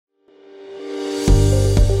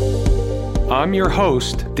I'm your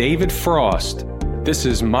host, David Frost. This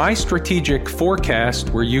is my strategic forecast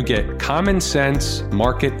where you get common sense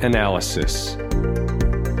market analysis.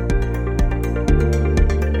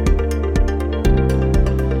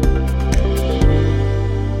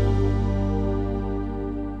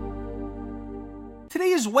 Today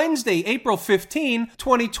is Wednesday, April 15,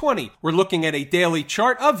 2020. We're looking at a daily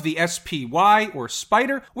chart of the SPY or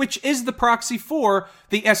SPDR, which is the proxy for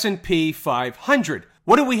the S&P 500.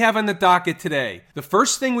 What do we have on the docket today? The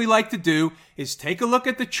first thing we like to do is take a look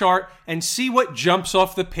at the chart and see what jumps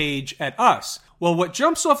off the page at us. Well, what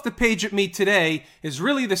jumps off the page at me today is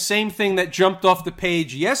really the same thing that jumped off the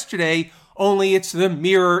page yesterday, only it's the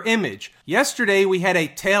mirror image. Yesterday, we had a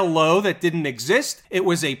tail low that didn't exist. It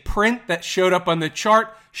was a print that showed up on the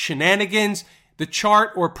chart, shenanigans. The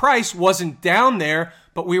chart or price wasn't down there,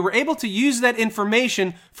 but we were able to use that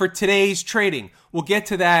information for today's trading. We'll get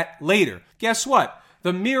to that later. Guess what?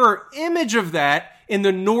 The mirror image of that in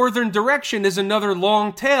the northern direction is another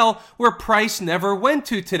long tail where price never went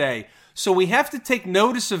to today. So we have to take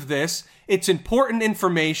notice of this. It's important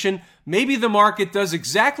information. Maybe the market does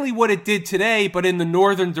exactly what it did today, but in the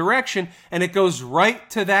northern direction, and it goes right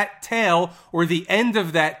to that tail or the end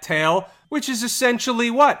of that tail, which is essentially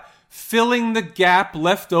what? Filling the gap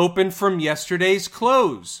left open from yesterday's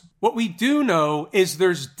close. What we do know is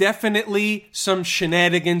there's definitely some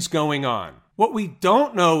shenanigans going on. What we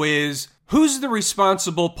don't know is who's the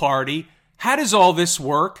responsible party, how does all this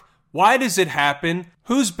work, why does it happen,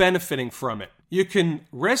 who's benefiting from it. You can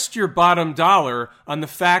rest your bottom dollar on the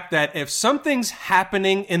fact that if something's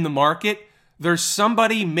happening in the market, there's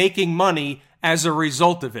somebody making money as a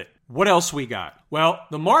result of it. What else we got? Well,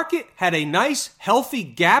 the market had a nice, healthy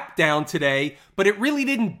gap down today, but it really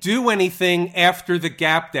didn't do anything after the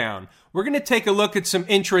gap down. We're going to take a look at some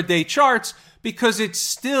intraday charts because it's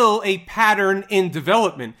still a pattern in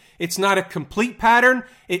development. It's not a complete pattern.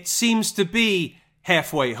 It seems to be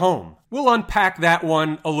halfway home. We'll unpack that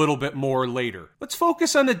one a little bit more later. Let's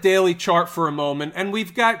focus on the daily chart for a moment, and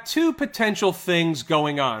we've got two potential things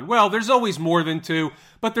going on. Well, there's always more than two,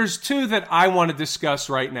 but there's two that I want to discuss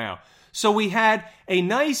right now. So we had a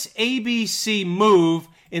nice ABC move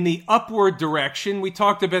in the upward direction. We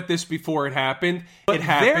talked about this before it happened. But it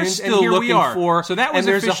happened, still and here we are. So that was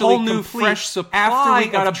there's a whole new fresh supply after we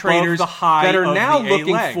got of traders the high that are now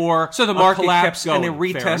looking for so the market kept going and a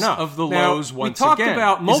retest of the lows once again. We talked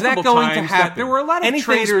about multiple times that there were a lot of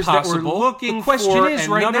traders that were looking for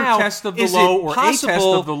another test of the low or a test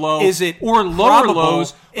of the low. Is it or lower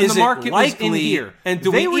lows? Is the market likely in here? And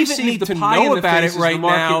do we even need to know about it right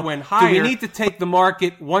now? Do we need to take the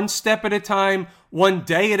market one step at a time, one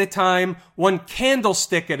day at a time, one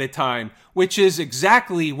candlestick at a time, which is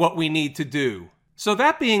exactly what we need to do. So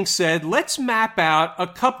that being said, let's map out a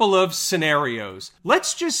couple of scenarios.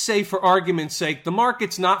 Let's just say, for argument's sake, the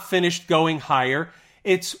market's not finished going higher.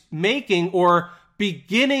 It's making or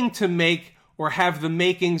beginning to make or have the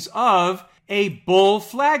makings of a bull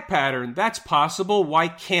flag pattern. That's possible. Why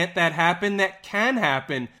can't that happen? That can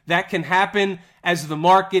happen. That can happen as the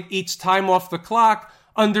market eats time off the clock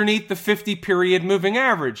underneath the 50-period moving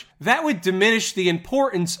average. That would diminish the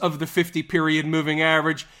importance of the 50-period moving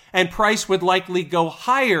average, and price would likely go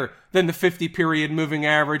higher than the 50-period moving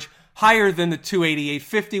average, higher than the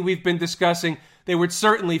 288.50 we've been discussing. They would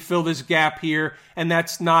certainly fill this gap here, and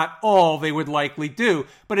that's not all they would likely do.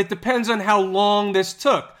 But it depends on how long this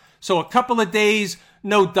took. So a couple of days,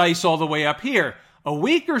 no dice all the way up here. A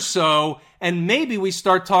week or so, and maybe we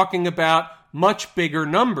start talking about much bigger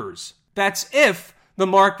numbers. That's if the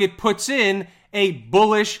market puts in a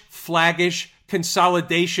bullish, flaggish,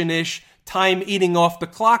 consolidation-ish, time eating off the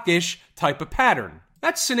clock-ish type of pattern.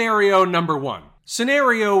 That's scenario number one.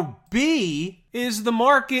 Scenario B is the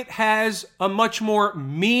market has a much more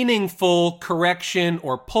meaningful correction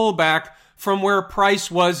or pullback from where price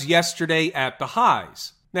was yesterday at the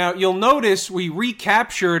highs. Now, you'll notice we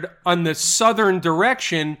recaptured on the southern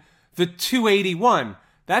direction the 281.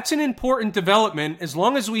 That's an important development. As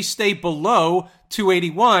long as we stay below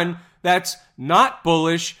 281, that's not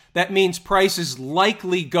bullish. That means price is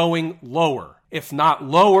likely going lower. If not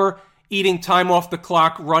lower, eating time off the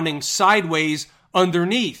clock, running sideways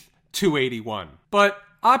underneath 281. But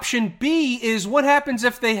option B is what happens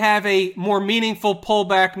if they have a more meaningful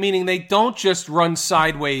pullback, meaning they don't just run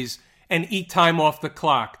sideways and eat time off the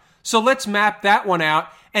clock. So let's map that one out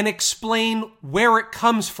and explain where it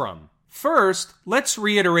comes from. First, let's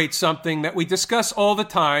reiterate something that we discuss all the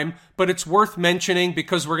time, but it's worth mentioning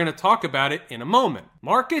because we're going to talk about it in a moment.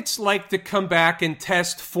 Markets like to come back and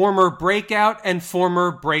test former breakout and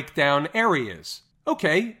former breakdown areas.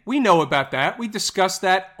 Okay, we know about that. We discuss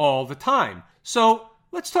that all the time. So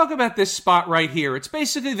let's talk about this spot right here. It's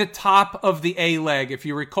basically the top of the A leg. If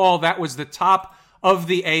you recall, that was the top of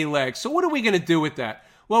the A leg. So what are we going to do with that?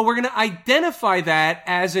 Well, we're going to identify that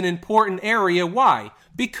as an important area. Why?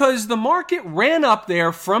 Because the market ran up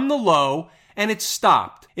there from the low and it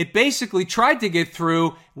stopped. It basically tried to get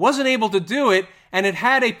through, wasn't able to do it, and it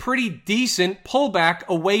had a pretty decent pullback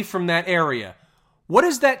away from that area. What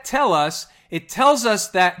does that tell us? It tells us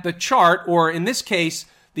that the chart, or in this case,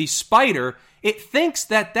 the spider, it thinks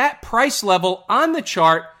that that price level on the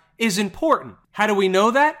chart is important. How do we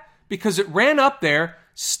know that? Because it ran up there,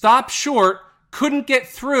 stopped short, couldn't get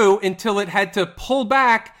through until it had to pull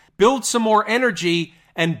back, build some more energy,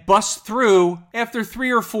 and bust through after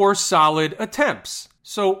 3 or 4 solid attempts.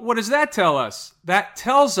 So what does that tell us? That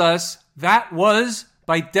tells us that was,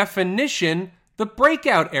 by definition, the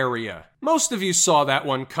breakout area. Most of you saw that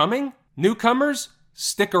one coming. Newcomers,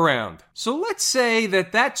 stick around. So let's say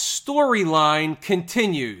that storyline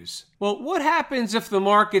continues. Well, what happens if the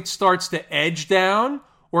market starts to edge down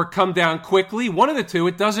or come down quickly? One of the two,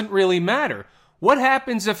 it doesn't really matter. What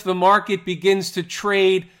happens if the market begins to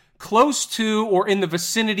trade close to or in the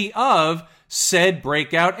vicinity of said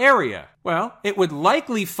breakout area? Well, it would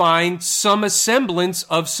likely find some semblance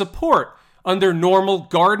of support. Under normal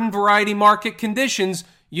garden variety market conditions,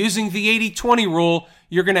 using the 80-20 rule,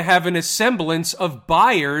 you're going to have an semblance of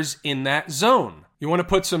buyers in that zone. You want to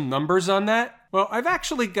put some numbers on that? Well, I've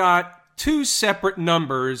actually got 2 separate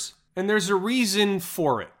numbers, and there's a reason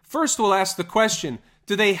for it. First, we'll ask the question,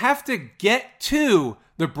 do they have to get to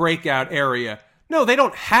the breakout area? No, they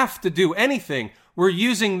don't have to do anything. We're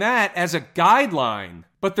using that as a guideline.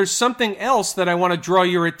 But there's something else that I want to draw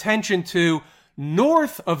your attention to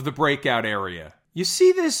north of the breakout area. You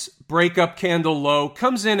see this breakup candle low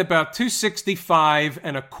comes in about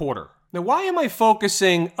 265.25. Now, why am I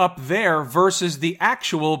focusing up there versus the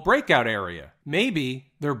actual breakout area?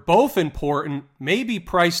 Maybe they're both important. Maybe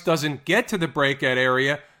price doesn't get to the breakout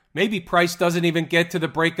area. Maybe price doesn't even get to the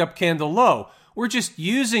breakup candle low. We're just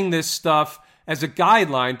using this stuff as a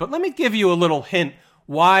guideline, but let me give you a little hint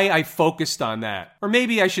why I focused on that. Or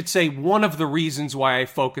maybe I should say one of the reasons why I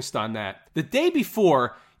focused on that. The day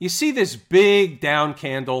before, you see this big down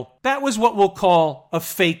candle. That was what we'll call a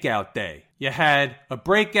fake out day. You had a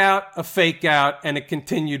breakout, a fake out, and a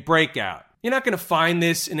continued breakout. You're not going to find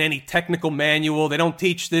this in any technical manual. They don't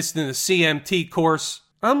teach this in the CMT course.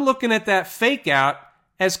 I'm looking at that fake out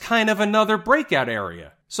as kind of another breakout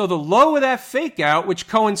area. So the low of that fake out, which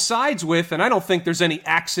coincides with, and I don't think there's any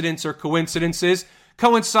accidents or coincidences,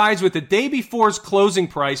 coincides with the day before's closing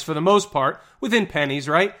price for the most part, within pennies,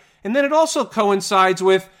 right? And then it also coincides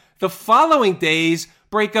with the following day's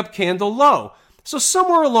breakup candle low. So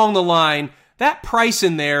somewhere along the line, that price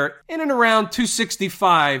in there, in and around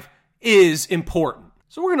 265, is important.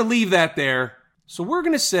 So we're going to leave that there. So we're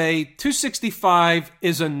going to say 265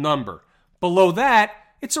 is a number. Below that,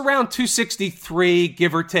 it's around 263,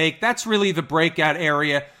 give or take. That's really the breakout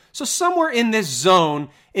area. So somewhere in this zone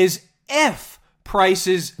is if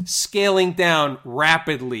prices scaling down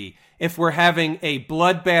rapidly. If we're having a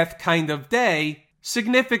bloodbath kind of day,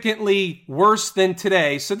 significantly worse than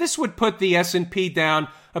today. So this would put the S&P down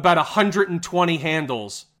about 120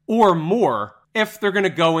 handles or more if they're going to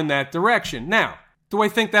go in that direction. Now, do I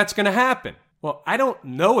think that's going to happen? Well, I don't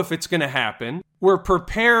know if it's going to happen. We're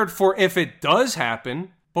prepared for if it does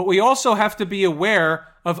happen, but we also have to be aware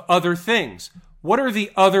of other things. What are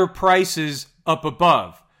the other prices up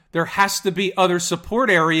above? There has to be other support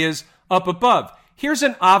areas up above. Here's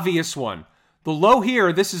an obvious one. The low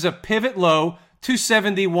here, this is a pivot low,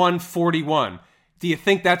 271.41. Do you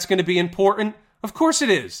think that's going to be important? Of course it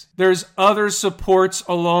is. There's other supports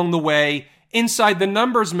along the way. Inside the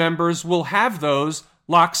numbers members will have those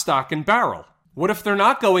lock, stock, and barrel. What if they're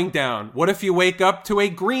not going down? What if you wake up to a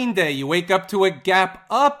green day? You wake up to a gap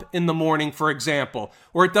up in the morning, for example.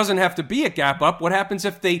 Or it doesn't have to be a gap up. What happens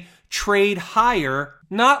if they trade higher,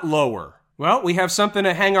 not lower? Well, we have something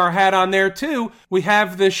to hang our hat on there too. We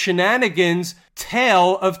have the shenanigans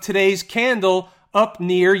tail of today's candle up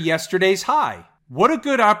near yesterday's high. What a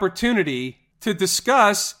good opportunity to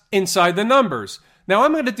discuss inside the numbers. Now,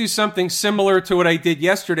 I'm going to do something similar to what I did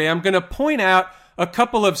yesterday. I'm going to point out a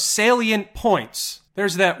couple of salient points.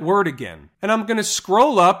 There's that word again. And I'm going to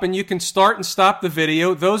scroll up and you can start and stop the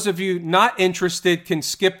video. Those of you not interested can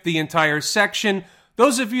skip the entire section.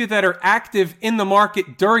 Those of you that are active in the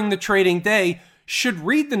market during the trading day should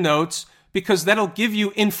read the notes because that'll give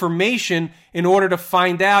you information in order to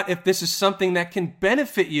find out if this is something that can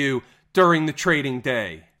benefit you during the trading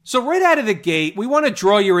day. So right out of the gate, we want to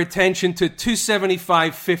draw your attention to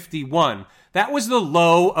 275.51. That was the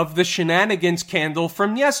low of the shenanigans candle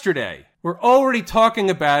from yesterday. We're already talking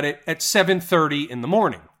about it at 7:30 in the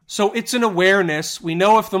morning. So it's an awareness. We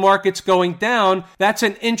know if the market's going down, that's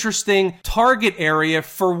an interesting target area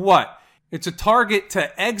for what? It's a target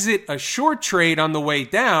to exit a short trade on the way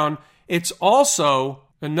down. It's also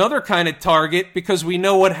another kind of target because we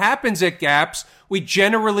know what happens at gaps. We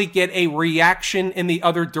generally get a reaction in the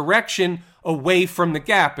other direction away from the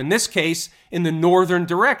gap. In this case, in the northern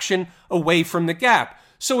direction, away from the gap.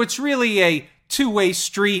 So it's really a two-way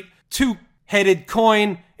street, two-headed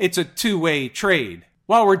coin. It's a two-way trade.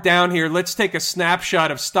 While we're down here, let's take a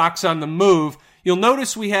snapshot of stocks on the move. You'll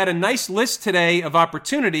notice we had a nice list today of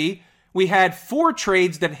opportunity. We had 4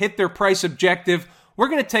 trades that hit their price objective. We're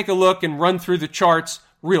going to take a look and run through the charts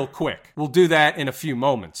real quick. We'll do that in a few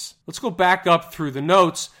moments. Let's go back up through the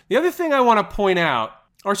notes. The other thing I want to point out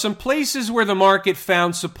are some places where the market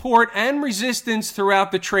found support and resistance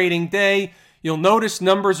throughout the trading day. You'll notice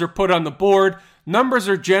numbers are put on the board. Numbers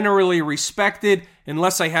are generally respected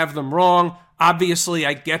unless I have them wrong. Obviously,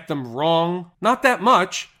 I get them wrong. Not that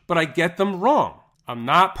much, but I get them wrong. I'm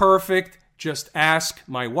not perfect. Just ask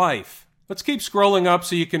my wife. Let's keep scrolling up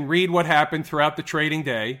so you can read what happened throughout the trading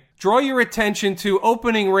day. Draw your attention to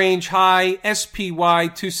opening range high SPY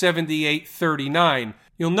 278.39.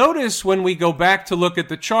 You'll notice when we go back to look at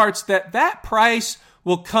the charts that price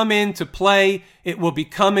will come into play. It will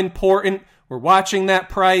become important. We're watching that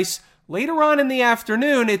price. Later on in the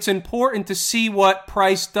afternoon, it's important to see what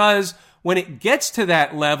price does when it gets to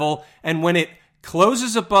that level and when it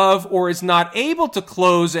closes above or is not able to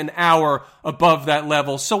close an hour above that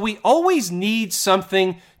level. So we always need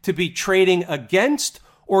something to be trading against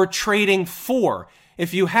or trading for.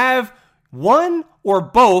 If you have one or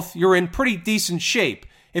both, you're in pretty decent shape.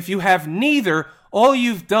 If you have neither, all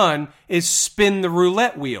you've done is spin the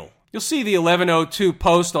roulette wheel. You'll see the 1102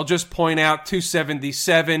 post. I'll just point out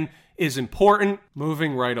 277 is important.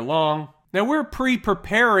 Moving right along. Now we're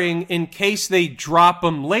pre-preparing in case they drop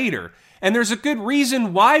them later. And there's a good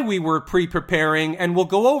reason why we were pre-preparing, and we'll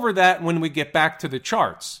go over that when we get back to the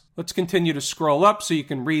charts. Let's continue to scroll up so you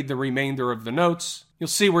can read the remainder of the notes. You'll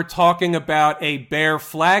see we're talking about a bear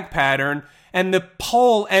flag pattern, and the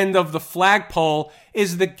pole end of the flagpole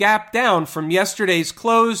is the gap down from yesterday's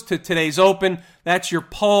close to today's open. That's your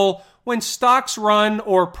pole. When stocks run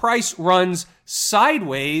or price runs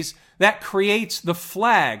sideways, that creates the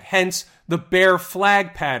flag, hence the bear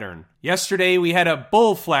flag pattern. Yesterday we had a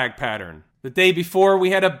bull flag pattern. The day before we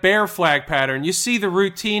had a bear flag pattern. You see the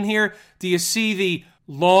routine here? Do you see the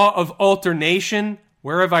law of alternation?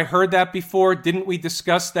 Where have I heard that before? Didn't we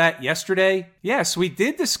discuss that yesterday? Yes, we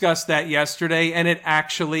did discuss that yesterday, and it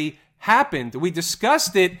actually happened. We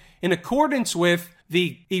discussed it in accordance with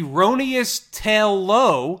the erroneous tail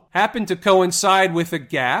low happened to coincide with a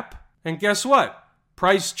gap. And guess what?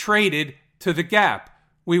 Price traded to the gap.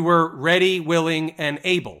 We were ready, willing, and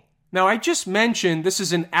able. Now, I just mentioned this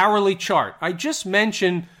is an hourly chart. I just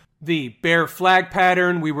mentioned the bear flag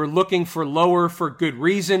pattern. We were looking for lower for good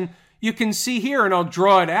reason. You can see here, and I'll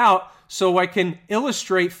draw it out so I can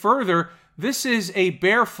illustrate further. This is a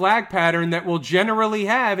bear flag pattern that will generally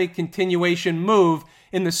have a continuation move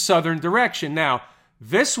in the southern direction. Now,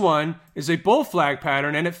 this one is a bull flag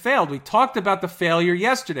pattern, and it failed. We talked about the failure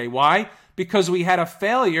yesterday. Why? Because we had a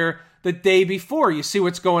failure the day before. You see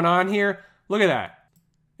what's going on here? Look at that.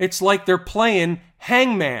 It's like they're playing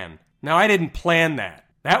hangman. Now, I didn't plan that.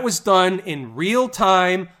 That was done in real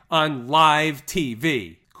time on live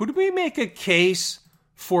TV. Could we make a case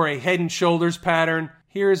for a head and shoulders pattern?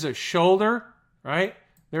 Here's a shoulder, right?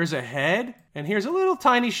 There's a head, and here's a little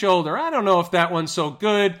tiny shoulder. I don't know if that one's so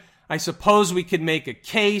good. I suppose we could make a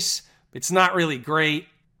case. It's not really great.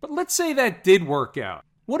 But let's say that did work out.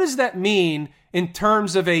 What does that mean in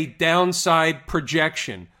terms of a downside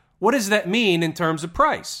projection? What does that mean in terms of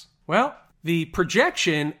price? Well, the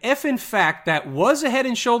projection, if in fact that was a head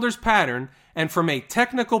and shoulders pattern, and from a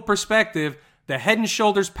technical perspective, the head and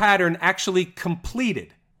shoulders pattern actually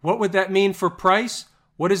completed. What would that mean for price?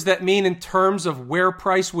 What does that mean in terms of where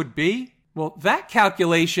price would be? Well, that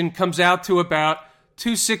calculation comes out to about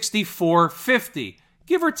 264.50,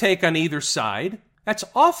 give or take on either side. That's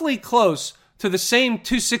awfully close to the same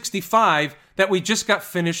 265 that we just got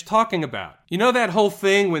finished talking about. You know that whole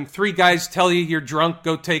thing when 3 guys tell you you're drunk,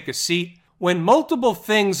 go take a seat? When multiple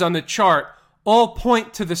things on the chart all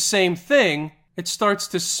point to the same thing, it starts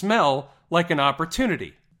to smell like an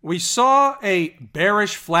opportunity. We saw a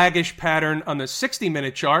bearish flaggish pattern on the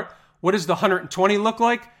 60-minute chart. What does the 120 look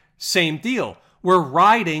like? Same deal. We're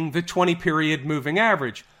riding the 20-period moving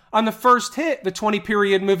average. On the first hit, the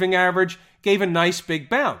 20-period moving average gave a nice big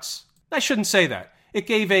bounce. I shouldn't say that. it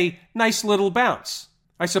gave a nice little bounce.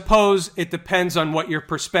 I suppose it depends on what your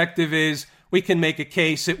perspective is. We can make a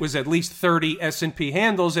case it was at least 30 S&P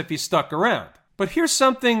handles if you stuck around. But here's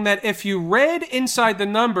something that if you read inside the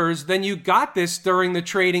numbers, then you got this during the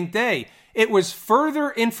trading day. It was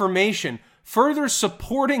further information, further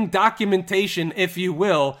supporting documentation, if you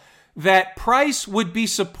will, that price would be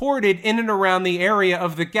supported in and around the area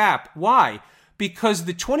of the gap. Why? Because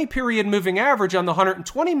the 20-period moving average on the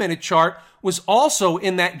 120-minute chart was also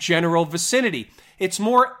in that general vicinity. It's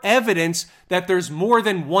more evidence that there's more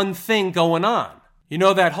than one thing going on. You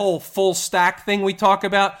know that whole full stack thing we talk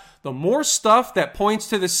about? The more stuff that points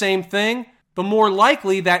to the same thing, the more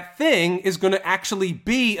likely that thing is going to actually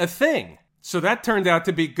be a thing. So that turned out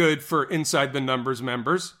to be good for Inside the Numbers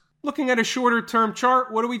members. Looking at a shorter term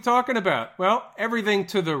chart, what are we talking about? Well, everything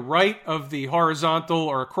to the right of the horizontal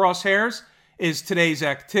or crosshairs is today's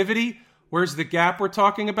activity. Where's the gap we're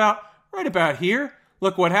talking about? Right about here.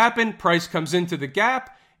 Look what happened. Price comes into the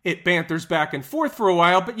gap. It banters back and forth for a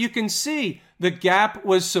while, but you can see the gap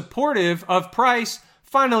was supportive of price.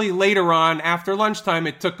 Finally, later on, after lunchtime,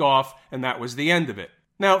 it took off, and that was the end of it.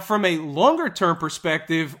 Now, from a longer term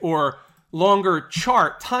perspective or longer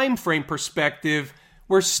chart time frame perspective,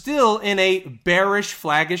 we're still in a bearish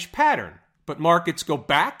flaggish pattern. But markets go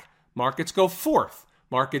back, markets go forth,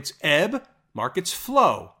 markets ebb, markets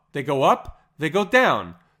flow. They go up, they go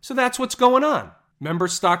down. So that's what's going on. Remember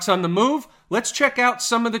stocks on the move? Let's check out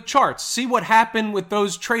some of the charts, see what happened with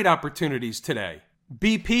those trade opportunities today.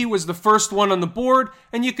 BP was the first one on the board,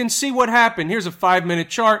 and you can see what happened. Here's a 5-minute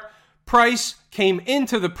chart. Price came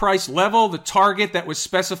into the price level, the target that was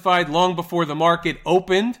specified long before the market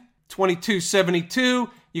opened, 22.72.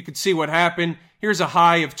 You can see what happened. Here's a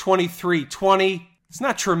high of 23.20. It's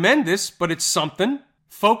not tremendous, but it's something.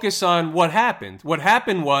 Focus on what happened. What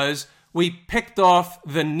happened was we picked off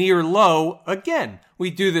the near low again. We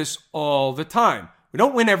do this all the time. We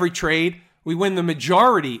don't win every trade. We win the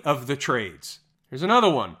majority of the trades. Here's another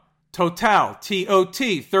one. Total,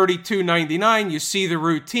 T-O-T, 32.99. You see the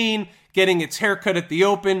routine, getting its haircut at the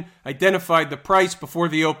open, identified the price before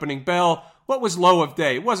the opening bell. What was low of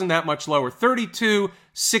day? It wasn't that much lower.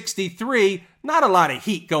 32.63. Not a lot of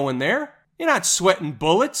heat going there. You're not sweating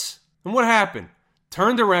bullets. And what happened?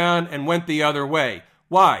 Turned around and went the other way.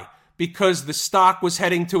 Why? Because the stock was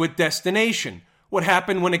heading to a destination. What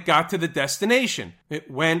happened when it got to the destination?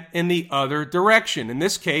 It went in the other direction. In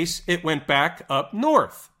this case, it went back up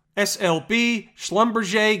north. SLB,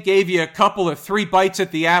 Schlumberger gave you a couple of 3 bites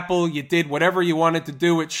at the apple. You did whatever you wanted to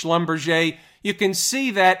do at Schlumberger. You can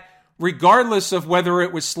see that regardless of whether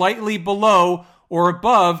it was slightly below or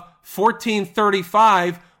above,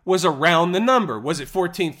 1435 was around the number. Was it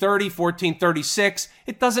 1430, 1436?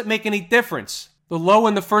 It doesn't make any difference. The low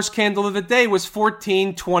in the first candle of the day was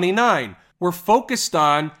 1429. We're focused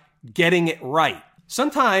on getting it right.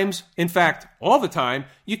 Sometimes, in fact, all the time,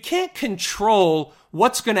 you can't control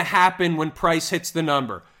what's going to happen when price hits the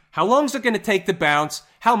number. How long is it going to take to bounce?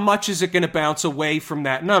 How much is it going to bounce away from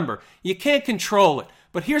that number? You can't control it.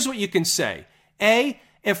 But here's what you can say. A,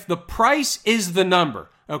 if the price is the number,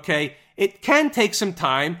 okay, it can take some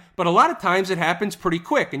time, but a lot of times it happens pretty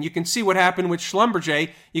quick. And you can see what happened with Schlumberger.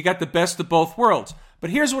 You got the best of both worlds. But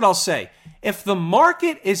here's what I'll say. If the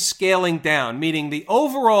market is scaling down, meaning the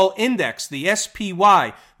overall index, the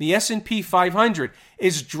SPY, the S&P 500,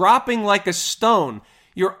 is dropping like a stone,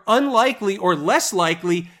 you're unlikely or less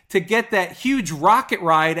likely to get that huge rocket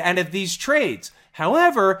ride out of these trades.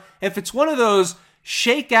 However, if it's one of those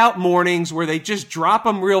shakeout mornings where they just drop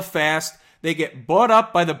them real fast, they get bought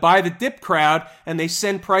up by the buy the dip crowd, and they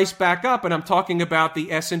send price back up, and I'm talking about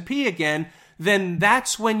the S&P again, then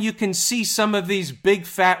that's when you can see some of these big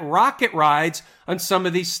fat rocket rides on some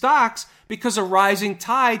of these stocks, because a rising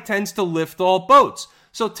tide tends to lift all boats.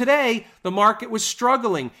 So today, the market was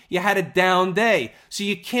struggling. You had a down day, so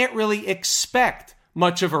you can't really expect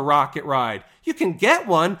much of a rocket ride. You can get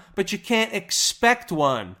one, but you can't expect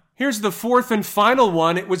one. Here's the fourth and final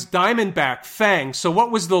one. It was Diamondback, FANG. So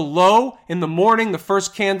what was the low in the morning, the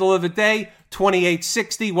first candle of the day?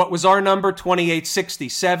 28.60. What was our number?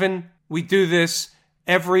 28.67. We do this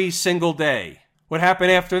every single day. What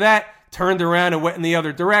happened after that? Turned around and went in the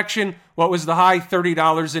other direction. What was the high?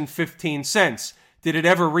 $30.15. Did it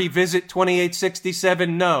ever revisit 28.67?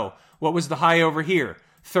 No. What was the high over here?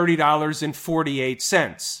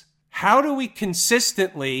 $30.48. How do we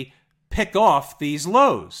consistently pick off these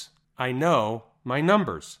lows? I know my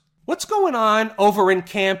numbers. What's going on over in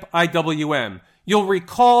Camp IWM? You'll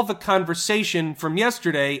recall the conversation from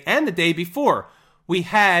yesterday and the day before. We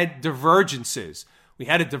had divergences. We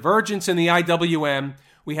had a divergence in the IWM.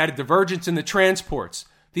 We had a divergence in the transports.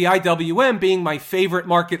 The IWM, being my favorite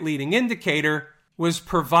market leading indicator, was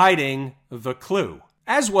providing the clue,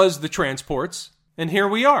 as was the transports. And here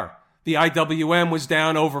we are. The IWM was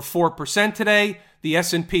down over 4% today. The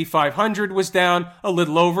S&P 500 was down a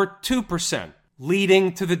little over 2%,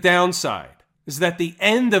 leading to the downside. Is that the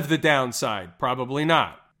end of the downside? Probably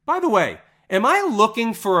not. By the way, am I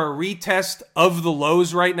looking for a retest of the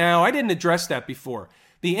lows right now? I didn't address that before.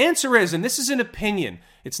 The answer is, and this is an opinion,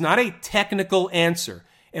 it's not a technical answer.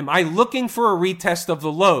 Am I looking for a retest of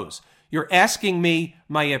the lows? You're asking me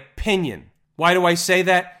my opinion. Why do I say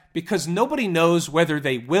that? Because nobody knows whether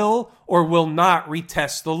they will or will not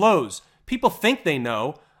retest the lows. People think they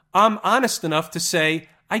know. I'm honest enough to say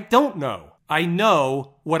I don't know. I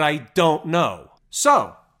know what I don't know.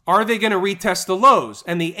 So, are they going to retest the lows?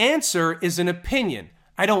 And the answer is an opinion.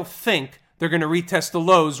 I don't think they're going to retest the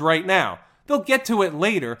lows right now. They'll get to it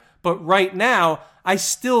later, but right now, I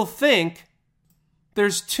still think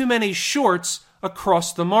there's too many shorts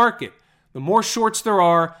across the market. The more shorts there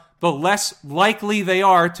are, the less likely they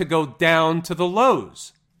are to go down to the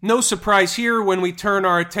lows. No surprise here when we turn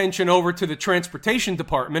our attention over to the transportation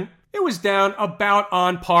department. It was down about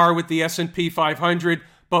on par with the S&P 500,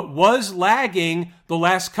 but was lagging the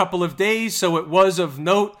last couple of days, so it was of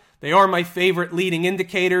note. They are my favorite leading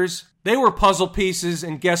indicators. They were puzzle pieces,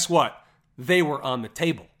 and guess what? They were on the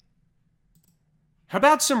table. How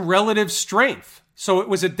about some relative strength? So it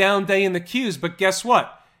was a down day in the Qs, but guess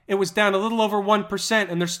what? It was down a little over 1%,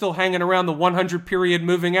 and they're still hanging around the 100-period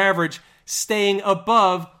moving average, staying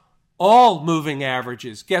above all moving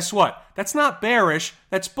averages. Guess what? That's not bearish,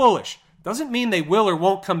 that's bullish. Doesn't mean they will or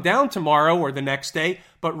won't come down tomorrow or the next day,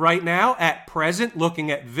 but right now, at present,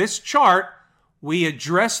 looking at this chart, we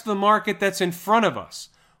address the market that's in front of us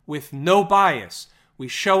with no bias. We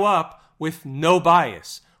show up with no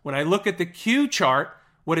bias. When I look at the Q chart,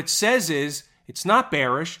 what it says is it's not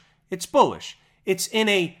bearish, it's bullish. It's in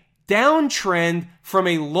a downtrend from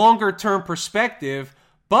a longer-term perspective,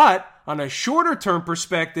 but on a shorter-term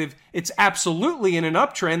perspective, it's absolutely in an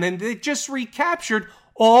uptrend, and they just recaptured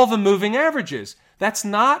all the moving averages. That's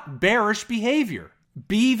not bearish behavior.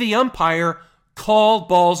 Be the umpire, call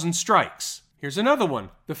balls and strikes. Here's another one.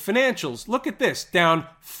 The financials, look at this, down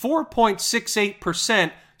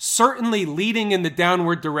 4.68%, certainly leading in the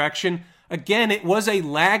downward direction. Again, it was a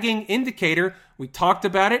lagging indicator. We talked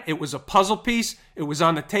about it. It was a puzzle piece. It was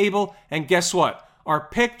on the table. And guess what? Our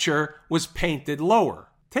picture was painted lower.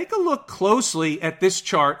 Take a look closely at this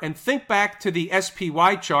chart and think back to the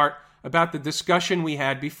SPY chart about the discussion we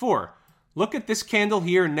had before. Look at this candle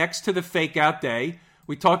here next to the fake out day.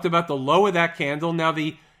 We talked about the low of that candle. Now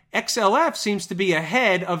the XLF seems to be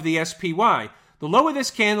ahead of the SPY. The low of this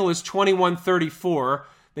candle is 2134.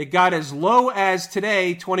 They got as low as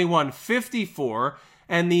today, 2154,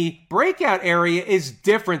 and the breakout area is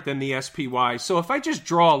different than the SPY. So if I just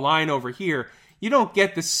draw a line over here, you don't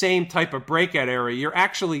get the same type of breakout area. You're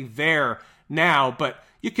actually there now, but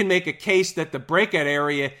you can make a case that the breakout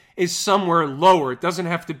area is somewhere lower. It doesn't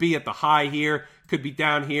have to be at the high here. It could be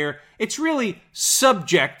down here. It's really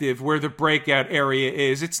subjective where the breakout area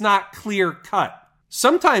is. It's not clear cut.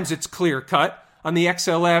 Sometimes it's clear cut. On the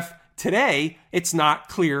XLF today, it's not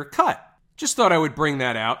clear cut. Just thought I would bring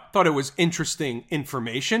that out. Thought it was interesting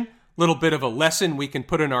information. Little bit of a lesson we can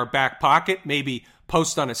put in our back pocket, maybe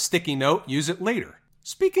post on a sticky note, use it later.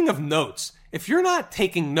 Speaking of notes, if you're not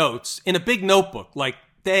taking notes in a big notebook like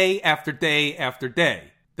day after day after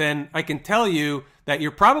day, then I can tell you that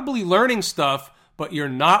you're probably learning stuff, but you're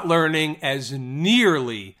not learning as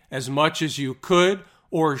nearly as much as you could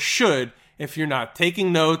or should if you're not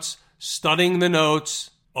taking notes, studying the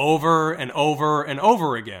notes over and over and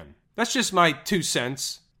over again. That's just my 2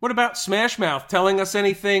 cents. What about Smashmouth telling us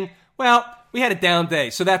anything? Well, we had a down day,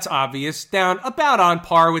 so that's obvious. Down about on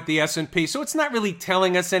par with the S&P, so it's not really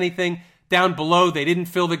telling us anything. Down below, they didn't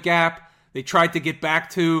fill the gap. They tried to get back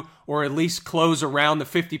to, or at least close around the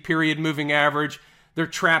 50-period moving average. They're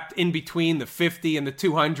trapped in between the 50 and the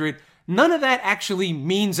 200. None of that actually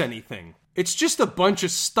means anything. It's just a bunch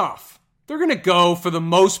of stuff. They're going to go, for the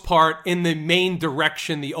most part, in the main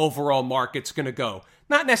direction the overall market's going to go.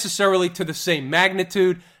 Not necessarily to the same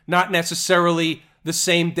magnitude, not necessarily the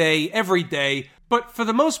same day every day, but for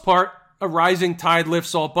the most part, a rising tide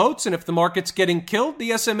lifts all boats, and if the market's getting killed,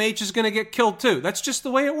 the SMH is going to get killed too. That's just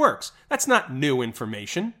the way it works. That's not new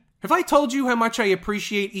information. Have I told you how much I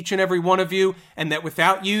appreciate each and every one of you, and that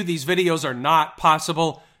without you, these videos are not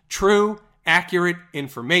possible? True, accurate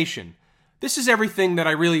information. This is everything that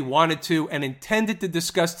I really wanted to and intended to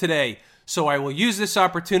discuss today, so I will use this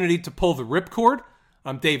opportunity to pull the ripcord.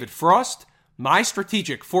 I'm David Frost, My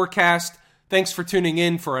Strategic Forecast. Thanks for tuning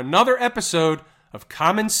in for another episode of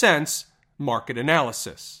common sense market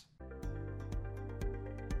analysis.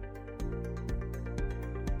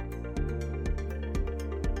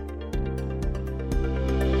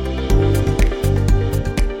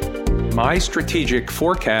 My Strategic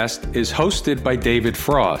Forecast is hosted by David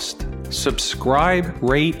Frost. Subscribe,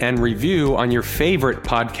 rate, and review on your favorite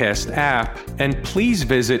podcast app, and please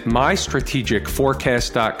visit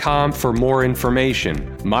mystrategicforecast.com for more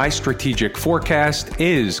information. My Strategic Forecast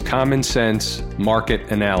is common sense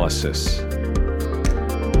market analysis.